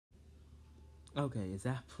Okay, is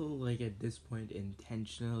Apple, like, at this point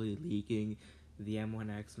intentionally leaking the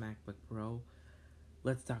M1X MacBook Pro?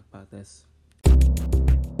 Let's talk about this.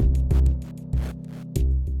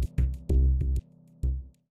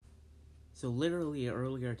 So, literally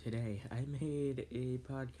earlier today, I made a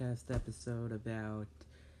podcast episode about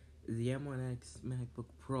the M1X MacBook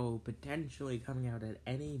Pro potentially coming out at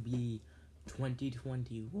NAB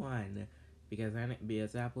 2021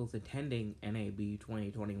 because Apple's attending NAB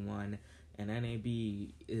 2021, and NAB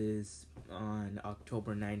is on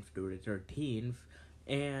October 9th through the 13th,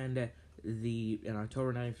 and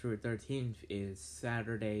October 9th through the 13th is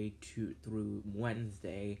Saturday through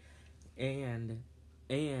Wednesday, and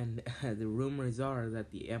the rumors are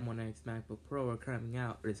that the M1X MacBook Pro is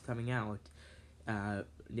coming out.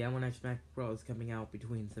 The M1X MacBook Pro is coming out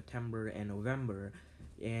between September and November,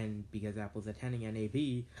 and because Apple's attending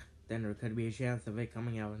NAB, then there could be a chance of it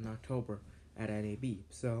coming out in October at NAB.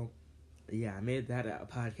 So, yeah, I made that a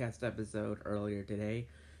podcast episode earlier today,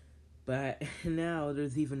 but now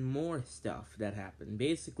there's even more stuff that happened.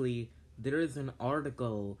 Basically, there is an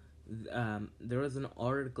article. There is an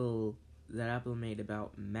article that Apple made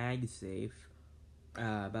about MagSafe,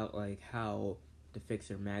 about like how to fix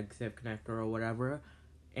your MagSafe connector or whatever,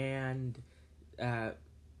 and uh,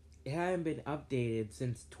 it hadn't been updated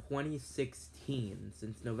since 2016,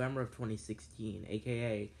 since November of 2016,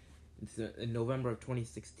 aka in November of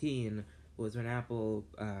 2016 was when Apple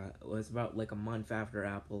was about like a month after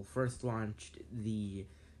Apple first launched the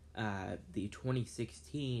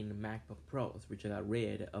 2016 MacBook Pros, which got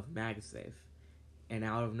rid of MagSafe, and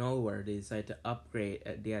out of nowhere they decided to upgrade.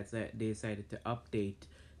 They decided to update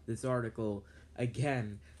this article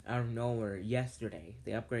again out of nowhere yesterday.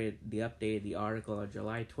 They updated the article on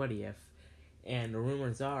July 20th, and the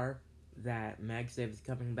rumors are that MagSafe is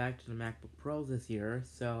coming back to the MacBook Pro this year.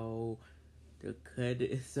 So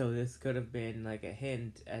this could have been like a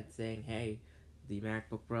hint at saying, hey, the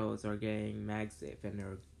MacBook Pros are getting MagSafe, and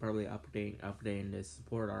they're probably updating this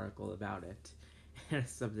support article about it.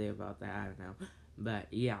 Something about that, I don't know. But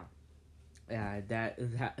yeah, that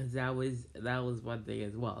was one thing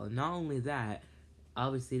as well. And not only that,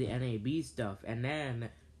 obviously the NAB stuff, and then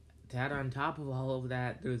to add on top of all of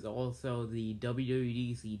that, there's also the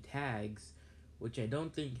WWDC tags, which I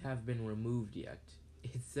don't think have been removed yet.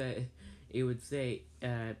 It would say,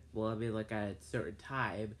 well, I mean, like at a certain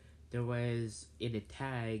time, there was in the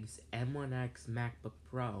tags M1X MacBook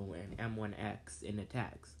Pro and M1X in the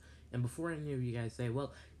tags. And before any of you guys say,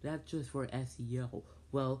 well, that's just for SEO.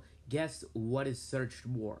 Well, guess what is searched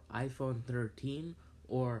more? iPhone 13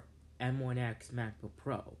 or M1X MacBook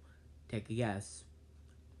Pro? Take a guess.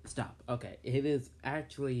 Stop. Okay, it is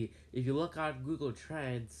actually, if you look on Google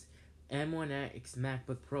Trends, M1X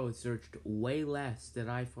MacBook Pro searched way less than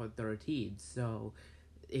iPhone 13. So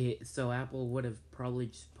Apple would have probably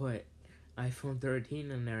just put iPhone 13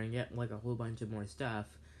 in there and get like a whole bunch of more stuff,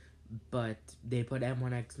 but they put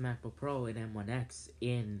M1X MacBook Pro and M1X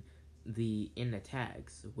in the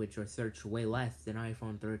tags, which are searched way less than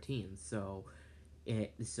iPhone 13. So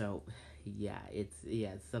it's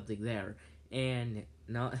something there, and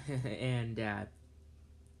no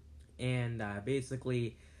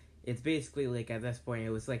basically, it's basically like at this point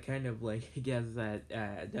it was like kind of like I guess that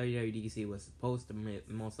WWDC was supposed to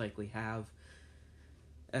most likely have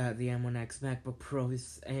the M1X MacBook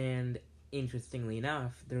Pros, and interestingly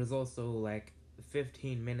enough, there's also like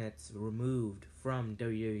 15 minutes removed from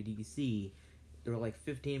WWDC. They were like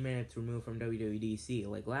 15 minutes removed from WWDC.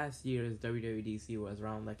 Like last year's WWDC was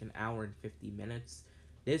around like an hour and 50 minutes.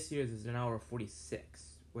 This year's is an hour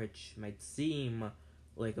 46, which might seem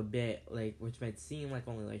like a bit like which might seem like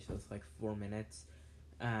only like just like 4 minutes.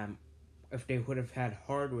 Um, if they would have had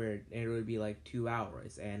hardware, it would be like 2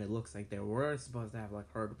 hours, and it looks like they were supposed to have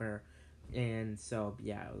like hardware, and so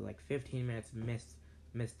yeah, like 15 minutes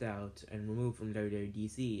missed out and removed from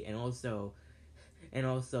WWDC, and also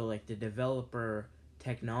like the developer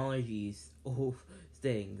technologies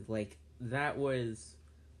thing, like that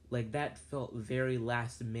felt very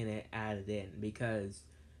last minute added in because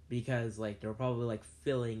like they're probably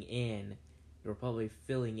filling in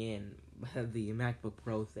the MacBook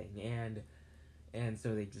Pro thing, and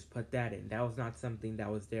so they just put that in. That was not something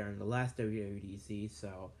that was there in the last WWDC,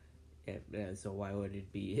 so why would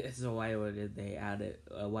it be? So why would they add it?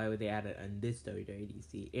 Why would they add it on this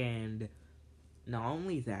WWDC? And not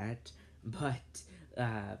only that, but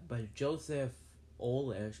Joseph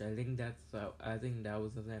Olish, I think that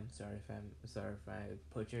was his name. Sorry if I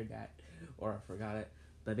butchered that or I forgot it.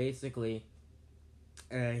 But basically,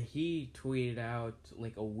 he tweeted out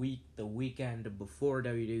like the weekend before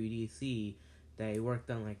WWDC, that he worked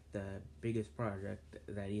on like the biggest project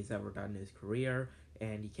that he's ever done in his career,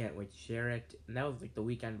 and he can't wait to share it. And that was like the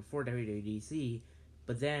weekend before WWDC,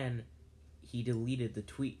 but then he deleted the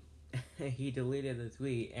tweet. He deleted the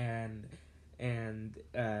tweet, and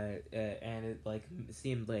it like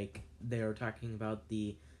seemed like they were talking about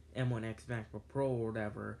the M1X MacBook Pro or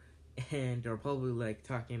whatever, and they're probably like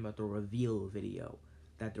talking about the reveal video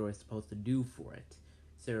that they were supposed to do for it.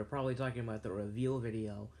 So they're probably talking about the reveal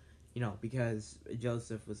video, because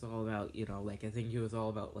Joseph was all about, like I think he was all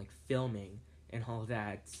about like filming and all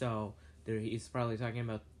that. So he's probably talking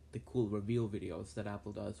about the cool reveal videos that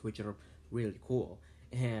Apple does, which are really cool.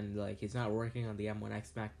 And like he's not working on the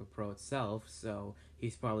M1X MacBook Pro itself, so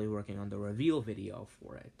he's probably working on the reveal video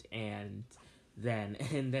for it. And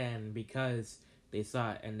then because they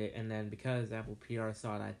saw it, and then because Apple PR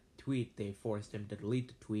saw that tweet, they forced him to delete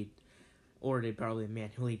the tweet, or they probably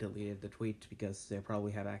manually deleted the tweet because they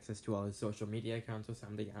probably have access to all his social media accounts or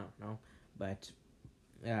something. I don't know, but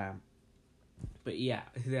yeah,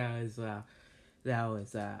 that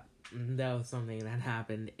was something that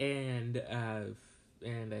happened, and I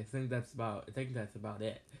think that's about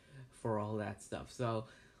it for all that stuff. So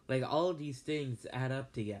like all of these things add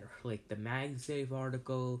up together, like the MagSafe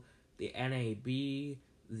article, the NAB,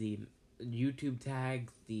 the YouTube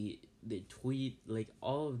tags, the tweet, like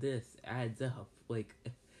all of this adds up, like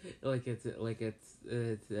it's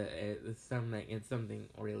something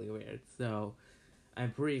really weird. So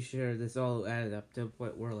I'm pretty sure this all added up to a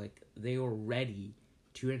point where like they were ready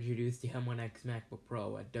to introduce the M1X MacBook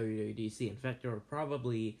Pro at WWDC. In fact, there were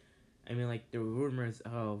probably, there were rumors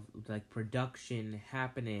of like production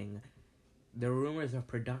happening. There were rumors of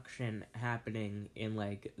production happening in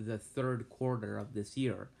like the third quarter of this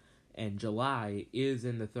year, and July is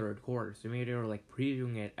in the third quarter. So maybe they were like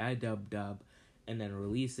previewing it at DubDub and then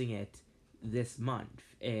releasing it this month,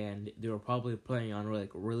 and they were probably planning on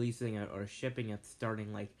like releasing it or shipping it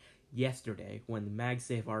starting like yesterday when the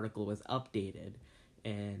MagSafe article was updated.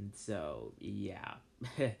 And so yeah,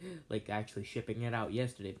 like actually shipping it out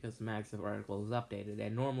yesterday because the MagSafe article was updated.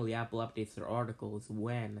 And normally Apple updates their articles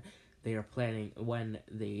when they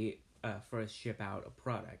first ship out a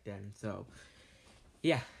product. And so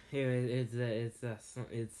yeah,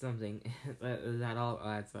 it's something that all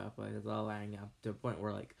adds up. Like it's all adding up to a point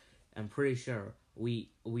where like I'm pretty sure we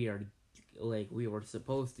were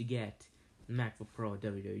supposed to get MacBook Pro at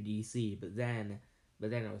WWDC, but then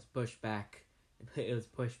it was pushed back. It was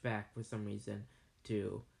pushed back for some reason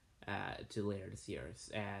to later this year.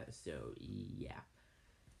 So yeah.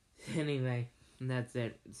 Anyway, that's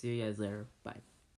it. See you guys later. Bye.